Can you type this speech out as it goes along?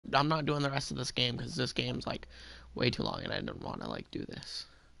I'm not doing the rest of this game because this game's like way too long, and I didn't want to like do this.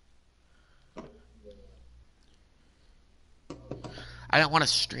 I don't want to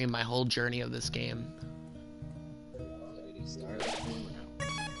stream my whole journey of this game. Did he start?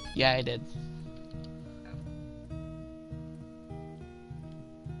 Yeah, I did.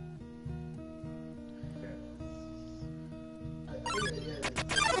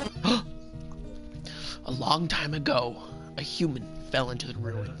 A long time ago, a human fell into the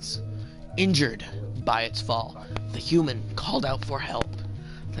ruins. Injured by its fall, the human called out for help.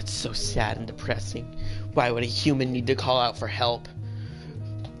 That's so sad and depressing. Why would a human need to call out for help?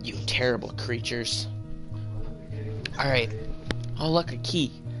 You terrible creatures. Alright. Oh, look, a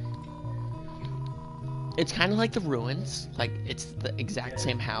key. It's kind of like the ruins. Like, it's the exact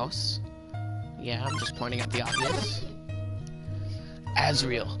same house. Yeah, I'm just pointing out the obvious.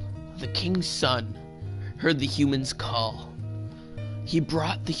 Azrael, the king's son, heard the human's call. He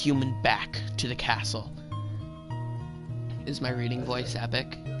brought the human back to the castle. Is my reading voice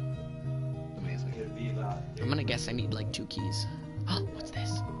epic? Amazing. I'm gonna guess I need like 2 keys. Oh, what's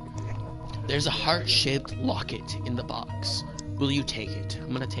this? There's a heart-shaped locket in the box. Will you take it?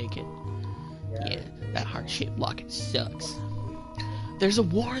 I'm gonna take it. Yeah, that heart-shaped locket sucks. There's a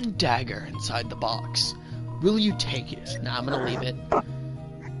worn dagger inside the box. Will you take it? Nah, I'm gonna leave it.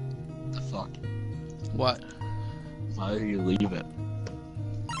 The fuck? What? Why do you leave it?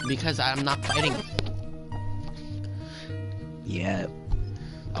 Because I'm not fighting. Yeah.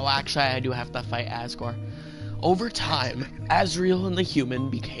 Oh, actually, I do have to fight Asgore. Over time, Azrael and the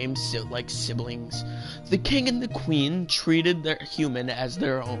human became like siblings. The king and the queen treated their human as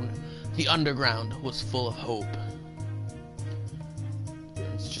their own. The underground was full of hope.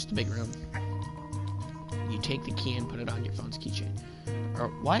 It's just a big room. You take the key and put it on your phone's keychain. Or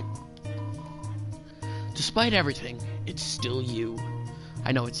what? Despite everything, it's still you.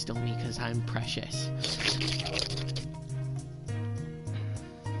 I know it's still me because I'm precious.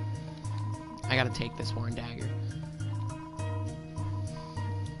 I gotta take this worn dagger.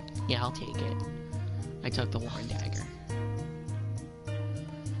 Yeah, I'll take it. I took the worn dagger.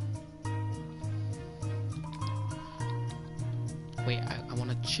 Wait, I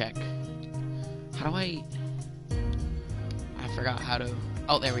want to check. How do I forgot how to...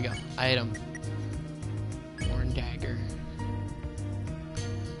 Oh, there we go. Item. Worn dagger.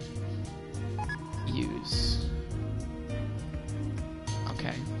 Use.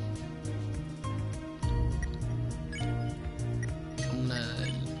 Okay. I'm gonna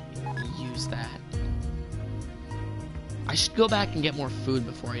use that. I should go back and get more food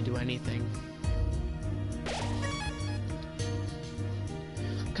before I do anything.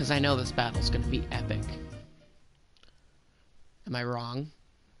 Because I know this battle's gonna be epic. Am I wrong?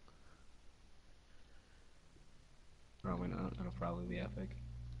 Probably not. It'll probably be epic.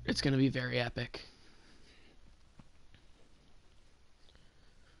 It's gonna be very epic.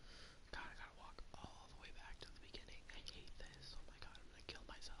 God, I gotta walk all the way back to the beginning. I hate this. Oh my god, I'm gonna kill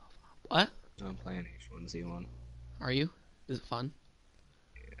myself. What? I'm playing H1Z1. Are you? Is it fun?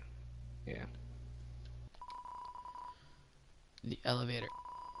 Yeah. The elevator.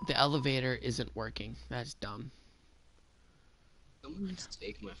 The elevator isn't working. That's dumb. Someone just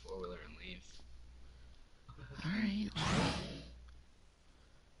take my 4-wheeler and leave. Alright.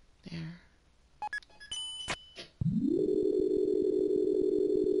 There.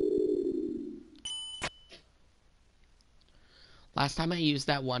 Last time I used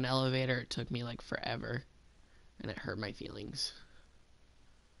that one elevator, it took me like forever. And it hurt my feelings.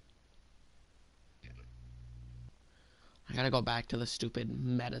 I gotta go back to the stupid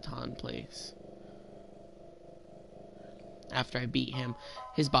Metaton place. After I beat him,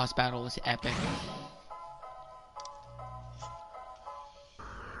 his boss battle was epic.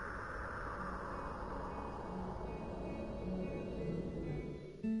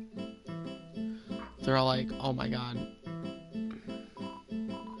 They're all like, oh my god.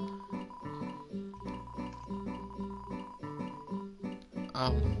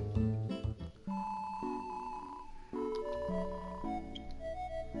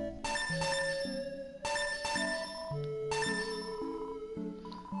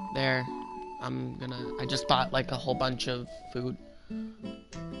 There. I just bought like a whole bunch of food.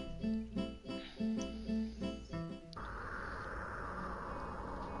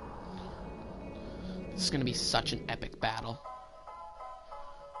 This is gonna be such an epic battle.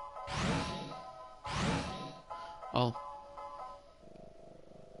 Oh.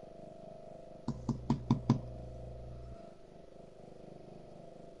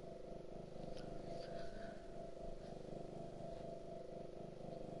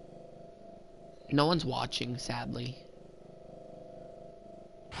 No one's watching, sadly.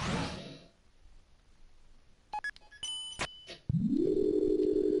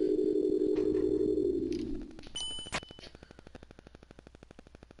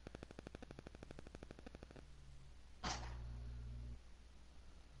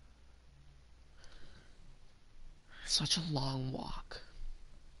 such a long walk.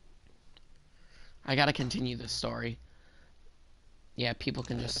 I gotta continue this story. Yeah, people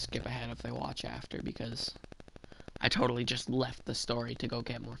can just skip ahead if they watch after, because I totally just left the story to go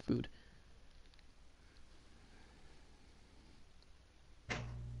get more food.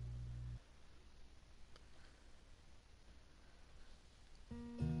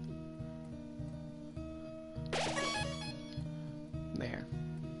 There.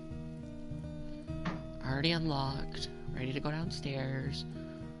 Already unlocked. Ready to go downstairs.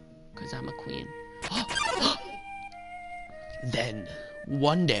 Because I'm a queen. Then,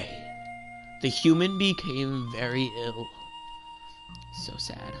 one day, the human became very ill. So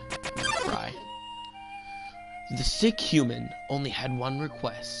sad. I'm gonna cry. The sick human only had one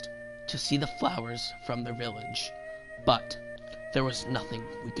request. To see the flowers from their village. But, there was nothing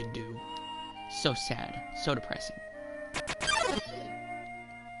we could do. So sad. So depressing.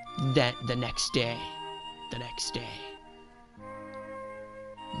 Then, the next day,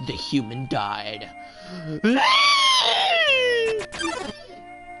 the human died. Bro,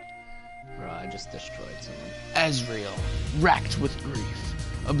 I just destroyed someone. Ezreal, racked with grief,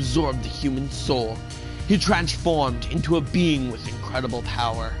 absorbed the human soul. He transformed into a being with incredible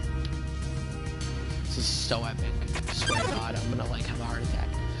power. This is so epic. I swear to God, I'm gonna have a heart attack.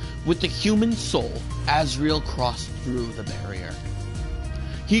 With the human soul, Ezreal crossed through the barrier.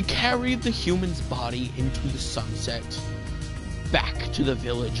 He carried the human's body into the sunset, back to the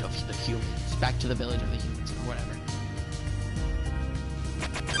village of the humans, or whatever.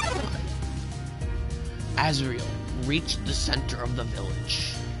 Ezreal reached the center of the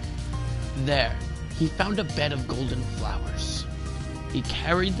village. There, he found a bed of golden flowers. He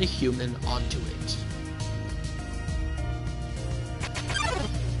carried the human onto it.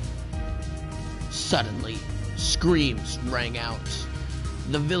 Suddenly, screams rang out.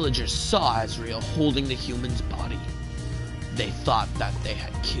 The villagers saw Ezreal holding the human's body. They thought that he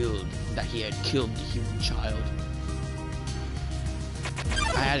had killed the human child.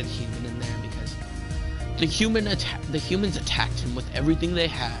 I added human in there because the humans attacked him with everything they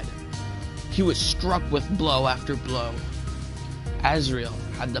had. He was struck with blow after blow. Ezreal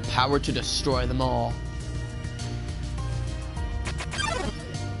had the power to destroy them all.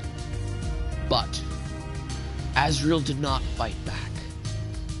 But Ezreal did not fight back.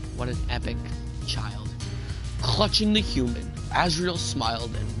 What an epic child. Clutching the human, Ezreal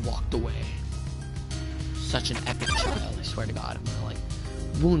smiled and walked away. Such an epic child, I swear to God.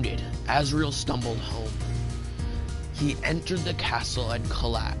 Wounded, Ezreal stumbled home. He entered the castle and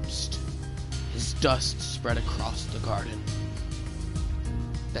collapsed. His dust spread across the garden.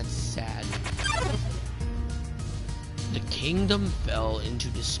 That's sad. The kingdom fell into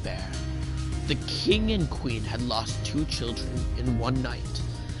despair. The king and queen had lost 2 children in one night.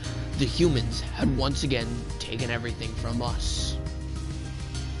 The humans had once again taken everything from us.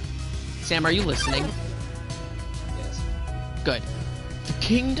 Sam, are you listening? Yes. Good. The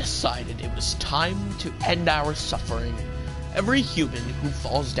king decided it was time to end our suffering. Every human who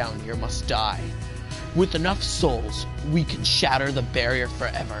falls down here must die. With enough souls, we can shatter the barrier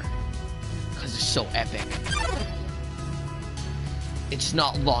forever. Because it's so epic. It's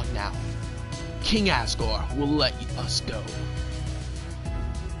not long now. King Asgore will let us go.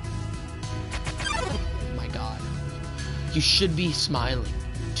 You should be smiling,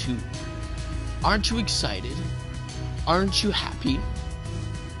 too. Aren't you excited? Aren't you happy?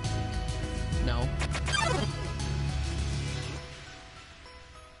 No?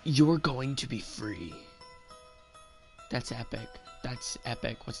 You're going to be free. That's epic. That's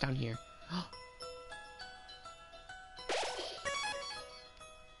epic. What's down here?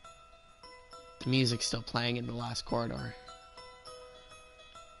 The music's still playing in the last corridor.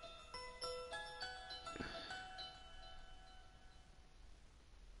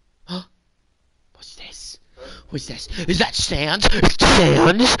 What's this? Is that sand?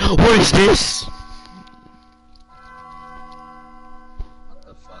 Sand? What is this? What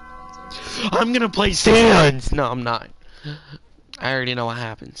the fuck, Hunter? I'm gonna play Sands! No, I'm not. I already know what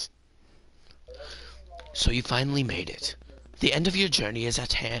happens. So you finally made it. The end of your journey is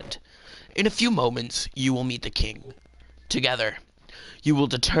at hand. In a few moments, you will meet the king. Together, you will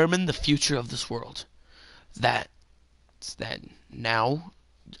determine the future of this world. That's then. Now,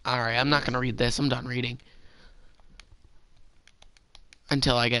 alright, I'm not gonna read this. I'm done reading.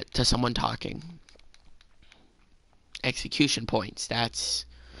 Until I get to someone talking. Execution points. That's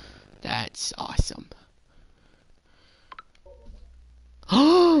awesome.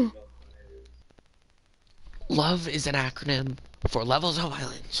 Love is an acronym for levels of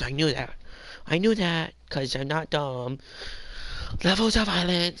violence. I knew that because I'm not dumb. Levels of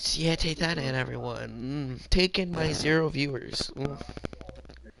violence. Yeah, take that in, everyone. Take in my 0 viewers.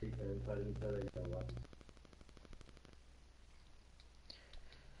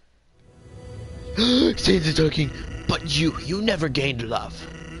 Saints are talking, but you never gained love.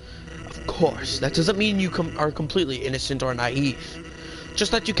 Of course, that doesn't mean you are completely innocent or naive.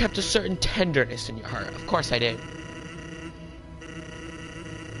 Just that you kept a certain tenderness in your heart. Of course I did.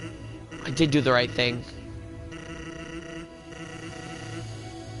 I did do the right thing.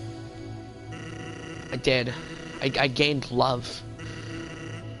 I did. I gained love.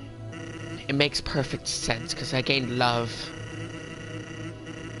 It makes perfect sense, because I gained love.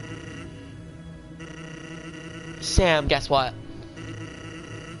 Sam, guess what?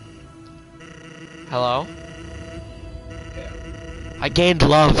 Hello? I gained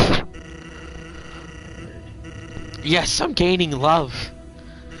love. Yes, I'm gaining love.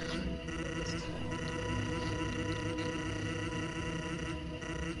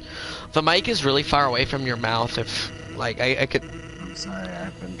 The mic is really far away from your mouth. If, like, I could... I'm sorry,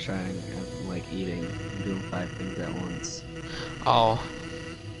 I've been like, eating. I'm doing 5 things at once. Oh.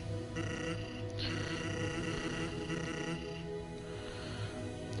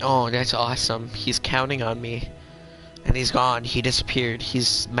 Oh, that's awesome. He's counting on me. And he's gone. He disappeared.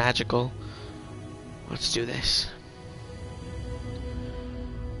 He's magical. Let's do this.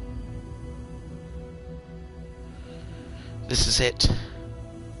 This is it.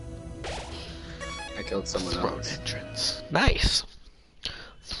 I killed someone Throne else. entrance. Nice.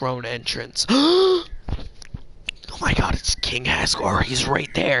 Throne entrance. Oh my god, it's King Asgore. He's right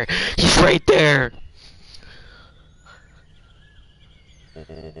there. He's right there.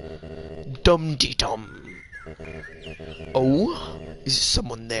 Dum-dee-dum. Oh, is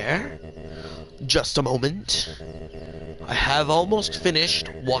someone there? Just a moment. I have almost finished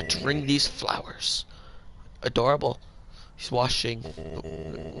watering these flowers. Adorable. He's washing.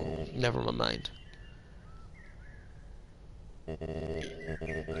 Oh, never mind.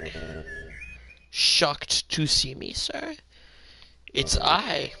 Shocked to see me, sir? It's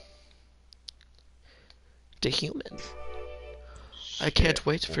I, the human. I can't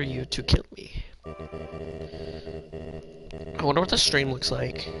wait for you to kill me. I wonder what the stream looks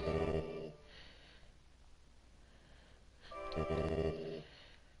like.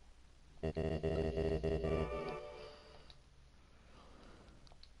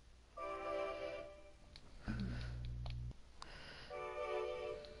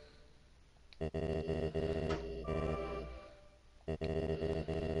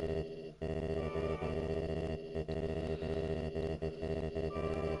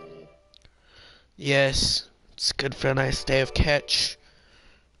 Yes, it's good for a nice day of catch.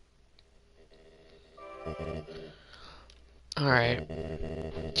 Alright.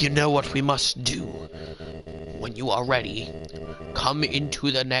 You know what we must do. When you are ready, come into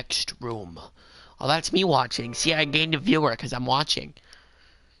the next room. Oh, that's me watching. See, I gained a viewer because I'm watching.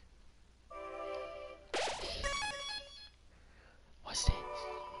 What's this?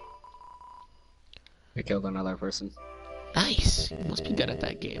 I killed another person. Nice. You must be good at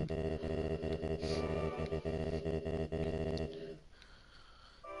that game.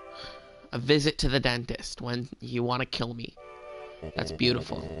 A visit to the dentist when you want to kill me. That's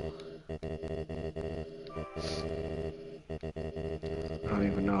beautiful. I don't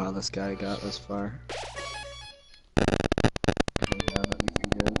even know how this guy got this far.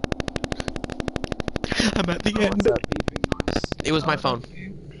 I'm at the end. What's that beeping noise? It was my phone.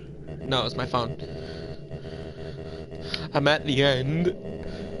 No, it was my phone. I'm at the end.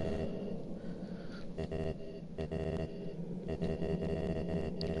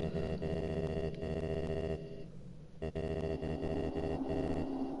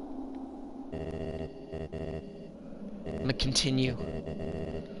 I'm gonna continue.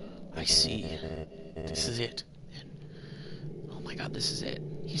 I see. This is it. Oh my god, this is it.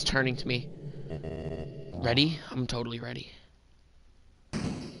 He's turning to me. Ready? I'm totally ready.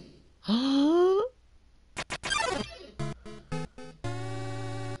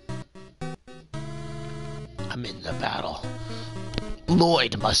 I'm in the battle.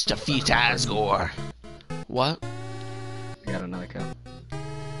 Lloyd must defeat Asgore. What? I got another kill.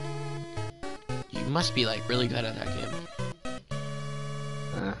 You must be like really good at that game.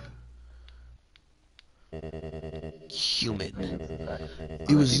 Human.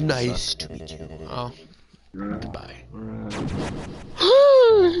 It was nice to meet you. Oh. Goodbye.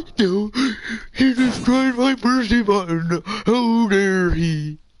 No, he destroyed my birthday button. How dare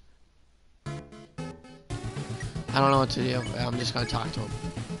he? I don't know what to do. I'm just gonna talk to him.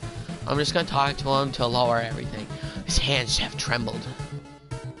 I'm just gonna talk to him to lower everything. His hands have trembled.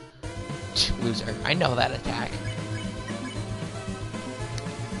 Loser. I know that attack.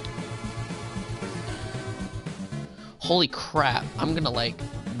 Holy crap, I'm gonna like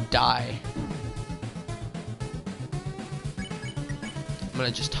die. I'm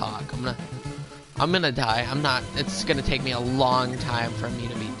gonna just talk. I'm gonna die. It's gonna take me a long time for me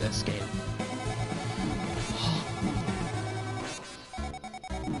to beat this game.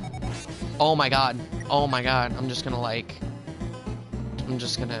 Oh my god. Oh my god. I'm just gonna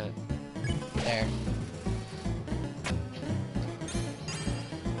there.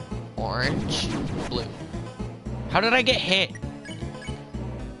 Orange, blue. How did I get hit?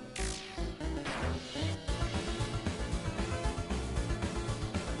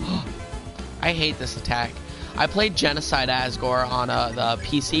 I hate this attack. I played Genocide Asgore on the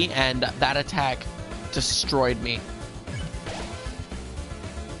PC, and that attack destroyed me.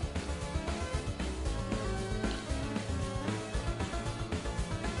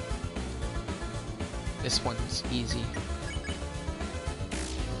 This one's easy.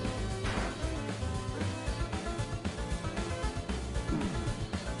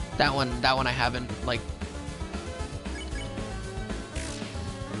 That one I haven't, like...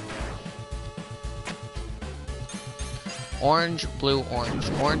 Orange, blue, orange.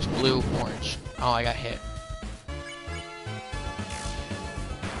 Orange, blue, orange. Oh, I got hit.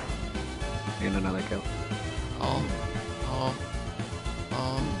 And another kill. Oh.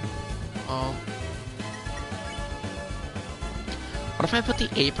 What if I put the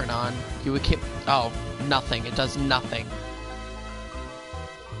apron on? You would keep... Oh, nothing. It does nothing.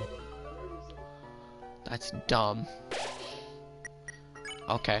 That's dumb.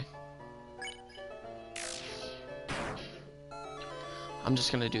 Okay. I'm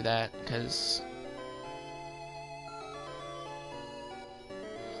just gonna do that, because...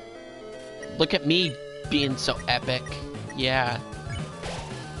 Look at me being so epic. Yeah.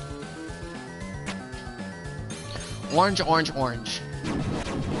 Orange, orange, orange.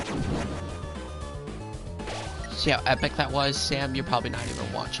 See how epic that was? Sam, you're probably not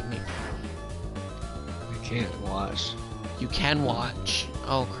even watching me. I can't watch. You can watch.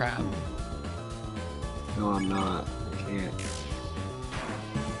 Oh, crap. No, I'm not. I can't.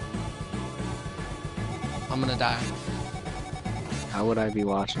 I'm gonna die. How would I be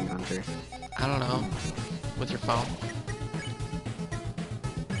watching, Hunter? I don't know. With your phone.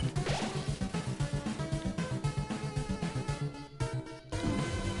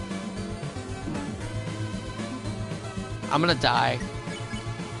 I'm gonna die.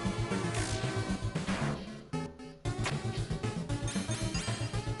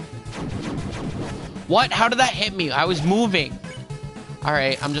 What? How did that hit me? I was moving.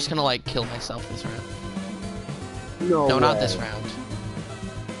 Alright, I'm just gonna like kill myself this round. No, not this round.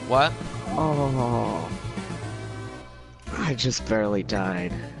 What? Oh. I just barely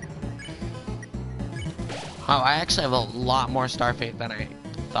died. Oh, I actually have a lot more Starfate than I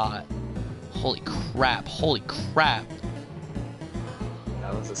thought. Holy crap, holy crap.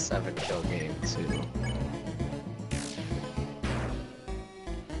 That was a 7-kill game, too.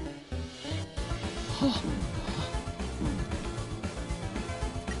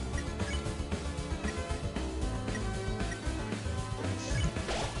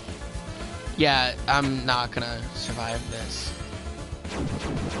 Yeah, I'm not gonna survive this.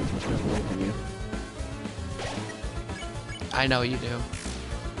 I know you do.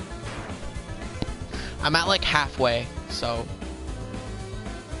 I'm at like halfway, so...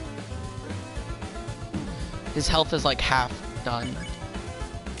 His health is like half done.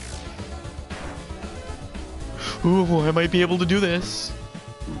 Ooh, I might be able to do this.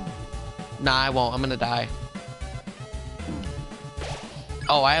 Nah, I won't. I'm gonna die.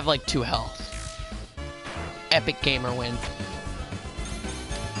 Oh, I have like 2 health. Epic gamer win.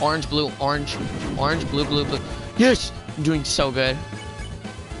 Orange, blue, orange. Orange, blue, blue, blue. Yes! I'm doing so good.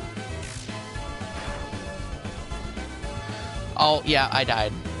 Oh, yeah, I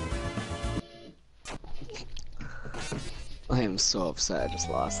died. I am so upset I just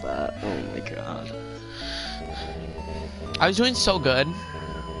lost that. Oh my god. I was doing so good.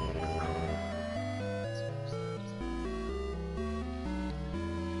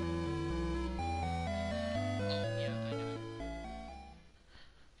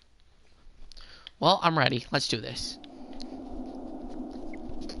 Well, I'm ready. Let's do this.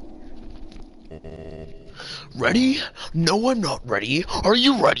 Ready? No, I'm not ready. Are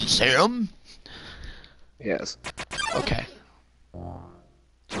you ready, Sam? Yes. Okay.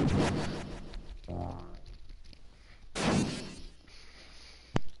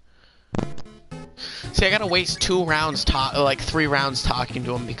 See, I gotta waste 2 rounds, like 3 rounds talking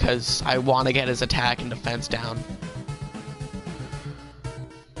to him because I want to get his attack and defense down.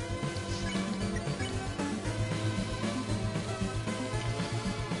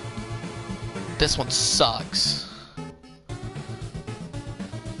 This one sucks.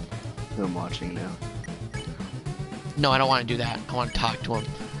 I'm watching now. No, I don't want to do that. I want to talk to him.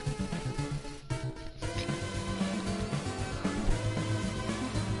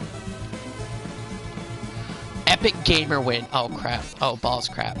 Epic gamer win. Oh crap. Oh balls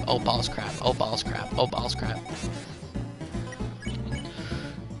crap. Oh balls crap. Oh balls crap. Oh balls crap.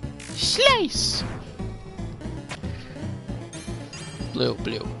 Slice! Blue,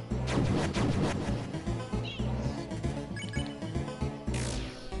 blue.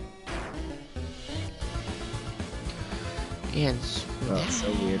 And Oh, it's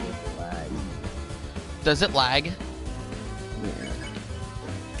so weird with the lag. does it lag? Yeah.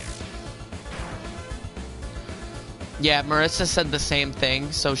 Yeah, Marissa said the same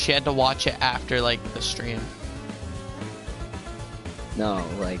thing, so she had to watch it after like the stream. No,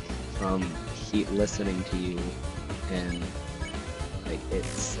 like from listening to you and like it's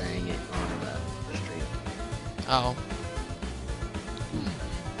saying it on the stream. Oh.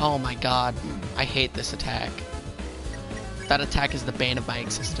 Oh my god. I hate this attack. That attack is the bane of my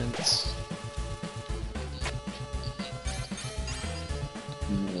existence.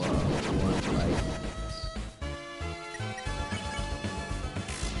 Whoa, one life.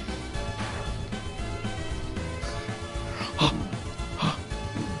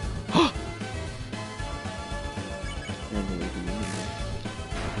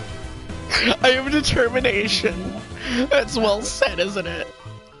 I have determination. That's well said, isn't it?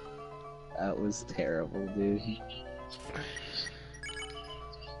 That was terrible, dude.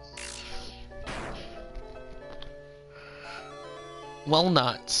 Well,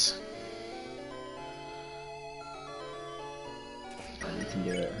 nuts. You can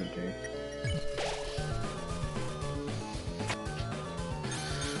do it, Hunter.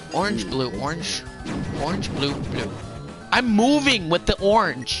 Orange, blue, orange. Orange, blue, blue. I'm moving with the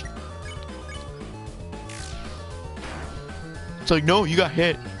orange. It's like, no, you got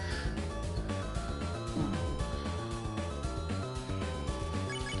hit.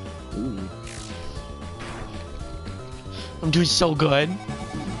 Ooh. I'm doing so good.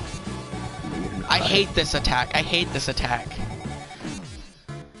 I hate this attack. I hate this attack.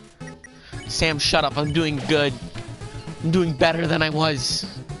 Sam, shut up. I'm doing good. I'm doing better than I was.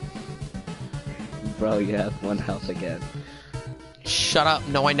 Bro, you have 1 health again. Shut up.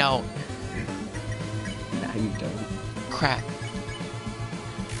 No, I know. Now you don't. Crap.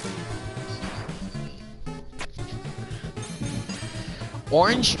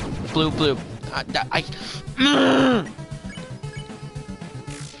 Orange, blue, blue.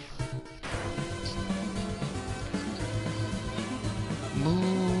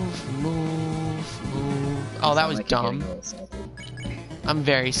 Move. Oh, that was dumb. I'm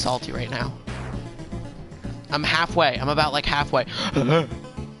very salty right now. I'm halfway. I'm about like halfway.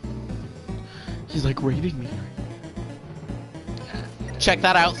 He's like raiding me. Check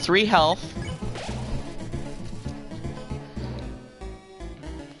that out. 3 health.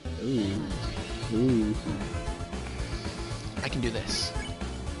 Ooh. I can do this.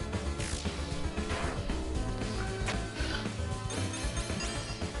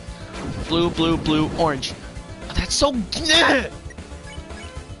 Blue, blue, blue, orange. That's so.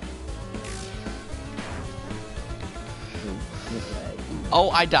 Oh,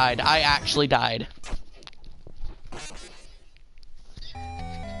 I died. I actually died.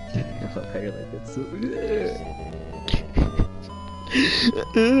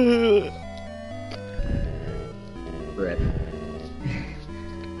 Rip.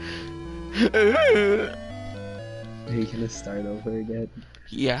 Are you gonna start over again?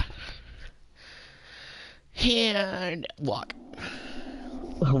 Yeah. And walk.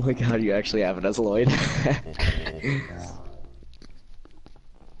 Oh my god, you actually have it as Lloyd.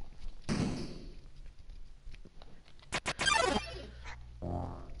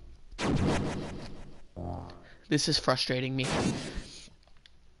 This is frustrating me.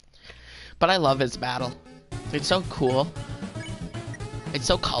 But I love his battle. It's so cool. It's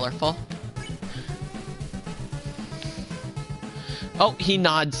so colorful. Oh, he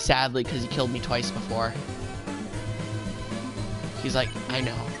nods sadly because he killed me twice before. He's like, I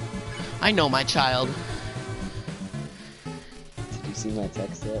know. I know, my child. Did you see my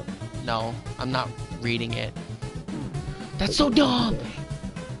text yet? No, I'm not reading it. That's so dumb!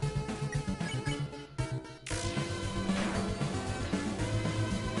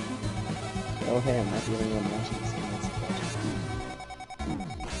 Oh hey, I'm not the only one watching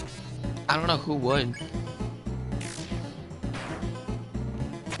this. I don't know who would.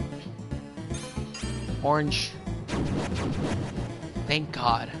 Orange. Thank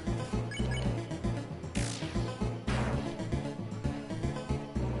God.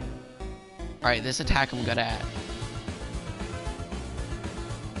 Alright, this attack I'm good at.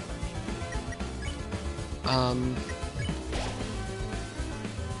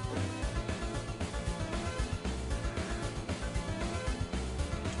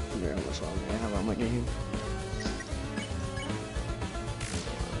 wonder how much longer I have on my game.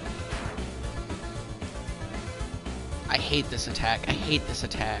 I hate this attack. I hate this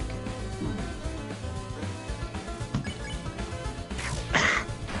attack.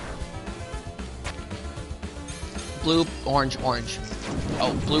 Blue, orange, orange.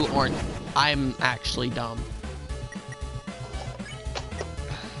 Oh, blue, orange. I'm actually dumb.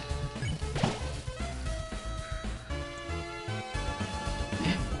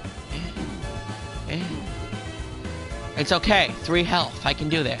 It's okay. 3 health. I can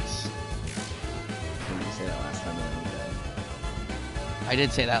do this. Didn't you say that last time when you died? I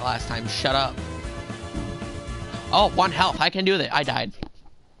did say that last time. Shut up. Oh, 1 health. I can do that. I died.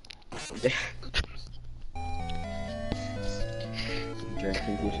 Do you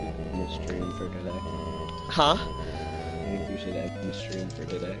think we should end the stream for today? Huh? I think we should end the stream for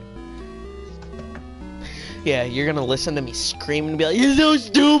today. Yeah, you're gonna listen to me scream and be like, "You're so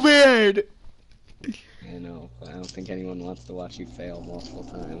stupid!" I know, but I don't think anyone wants to watch you fail multiple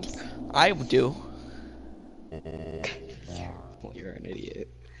times. I do. Well, you're an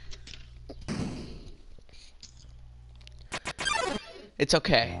idiot. It's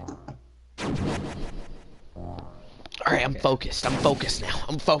okay. Alright, I'm focused. I'm focused now.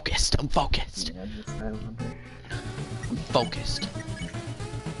 I'm focused. I'm focused. I'm focused.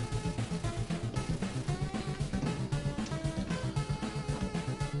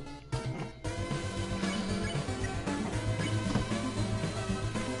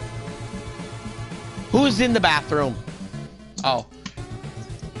 Who's in the bathroom? Oh.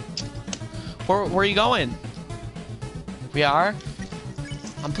 Where are you going? We are?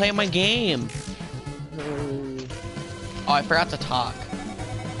 I'm playing my game. Oh, I forgot to talk.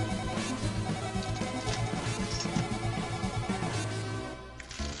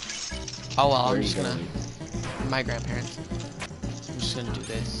 Oh well, I'm just gonna... My grandparents. I'm just gonna do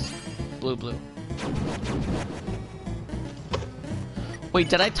this. Blue, blue. Wait,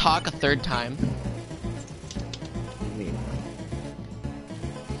 did I talk a 3rd time?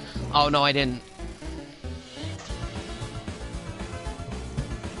 Oh, no, I didn't.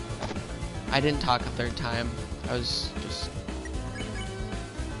 I didn't talk a 3rd time. I was just...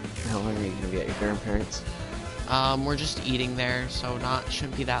 How long are you gonna be at your grandparents'? We're just eating there, so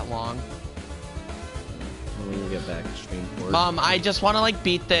shouldn't be that long. When you get back, stream 4. Mom, I just want to, like,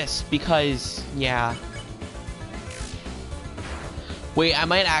 beat this, because, yeah. Wait, I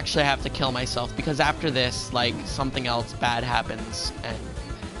might actually have to kill myself, because after this, like, something else bad happens, and...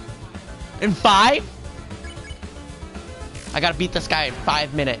 In 5? I gotta beat this guy in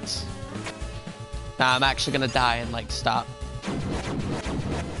 5 minutes. Nah, I'm actually gonna die and, like, stop.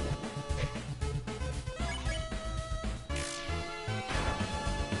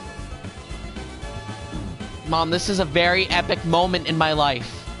 Mom, this is a very epic moment in my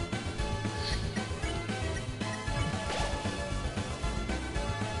life.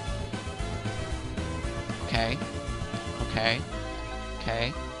 Okay. Okay.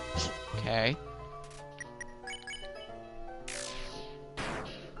 Okay. Okay.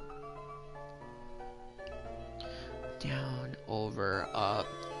 Down, over, up,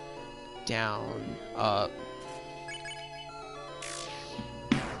 down, up.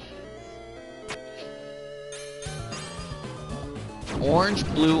 Orange,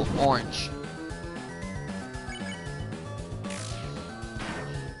 blue, orange.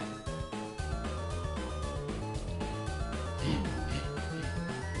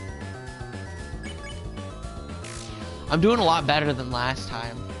 I'm doing a lot better than last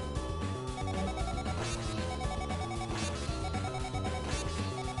time.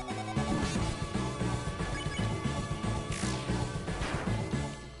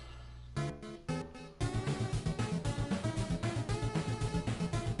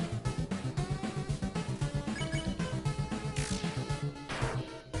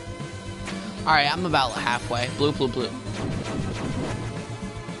 Alright, I'm about halfway. Blue, blue, blue.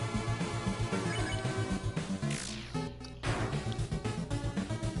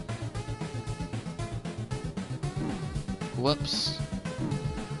 Whoops.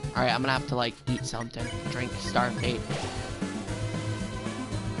 Alright, I'm gonna have to, like, eat something. Drink, starve, eat.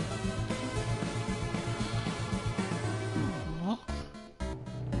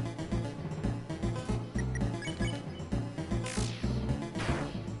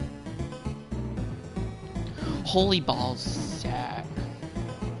 Holy balls, sack.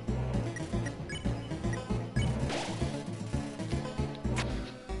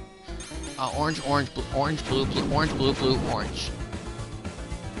 Orange, orange, blue, orange, blue, blue, orange, blue, blue, orange.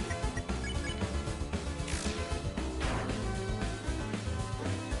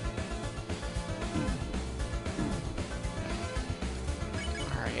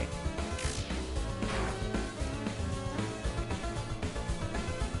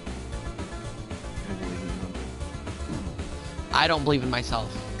 I don't believe in myself.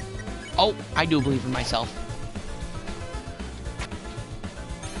 Oh, I do believe in myself.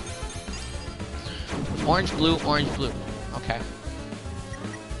 Orange, blue, orange, blue. Okay.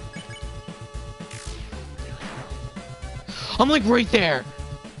 I'm like right there.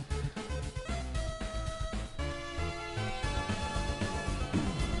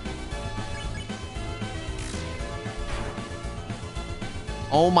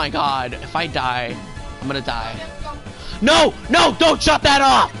 Oh my god, if I die, I'm gonna die. No! No! Don't shut that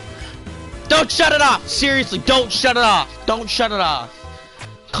off! Don't shut it off! Seriously, don't shut it off! Don't shut it off!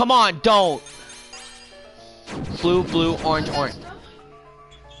 Come on, don't! Blue, blue, orange, orange.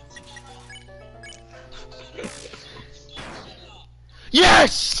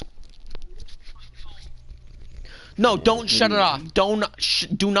 Yes! No, don't shut it off. Do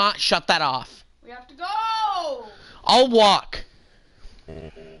not shut that off. We have to go! I'll walk.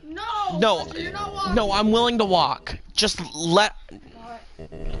 No! No, You're not walking. no, I'm willing to walk. Just let... What?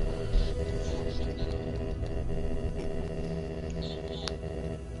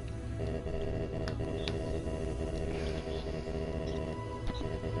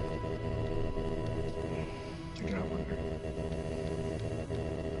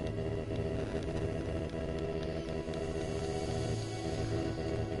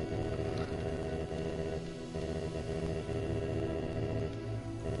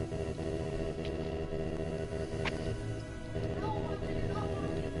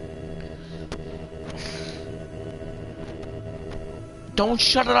 Don't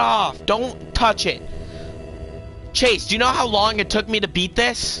shut it off. Don't touch it. Chase, do you know how long it took me to beat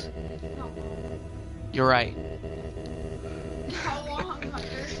this? No. You're right. How long, Hunter?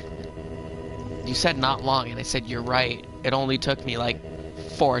 You said not long, and I said you're right. It only took me like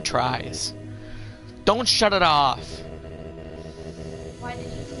 4 tries. Don't shut it off. Why did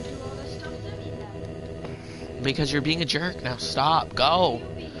you do all this stuff to me then? Because you're being a jerk. Now stop. Go.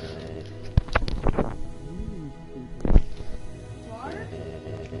 Water?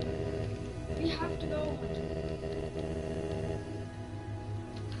 We have to go.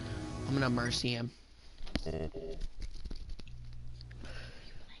 I'm gonna mercy him.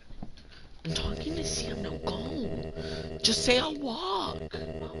 I'm talking to Sam. Now go. Just say I'll walk.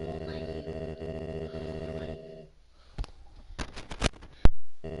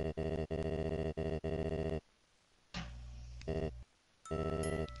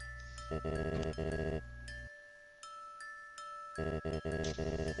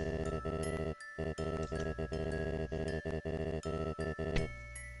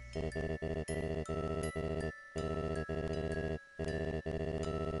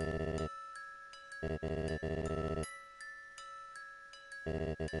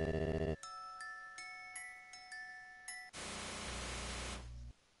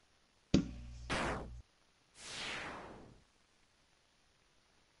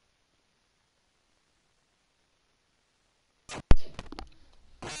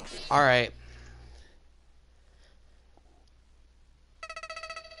 All right.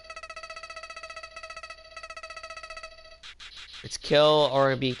 It's kill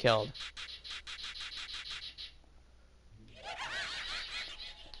or be killed.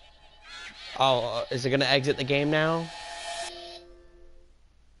 Oh, is it gonna exit the game now?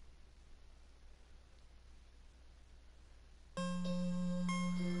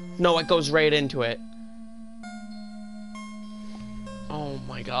 No, it goes right into it. Oh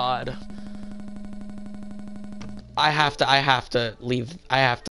my god. I have to leave. I have to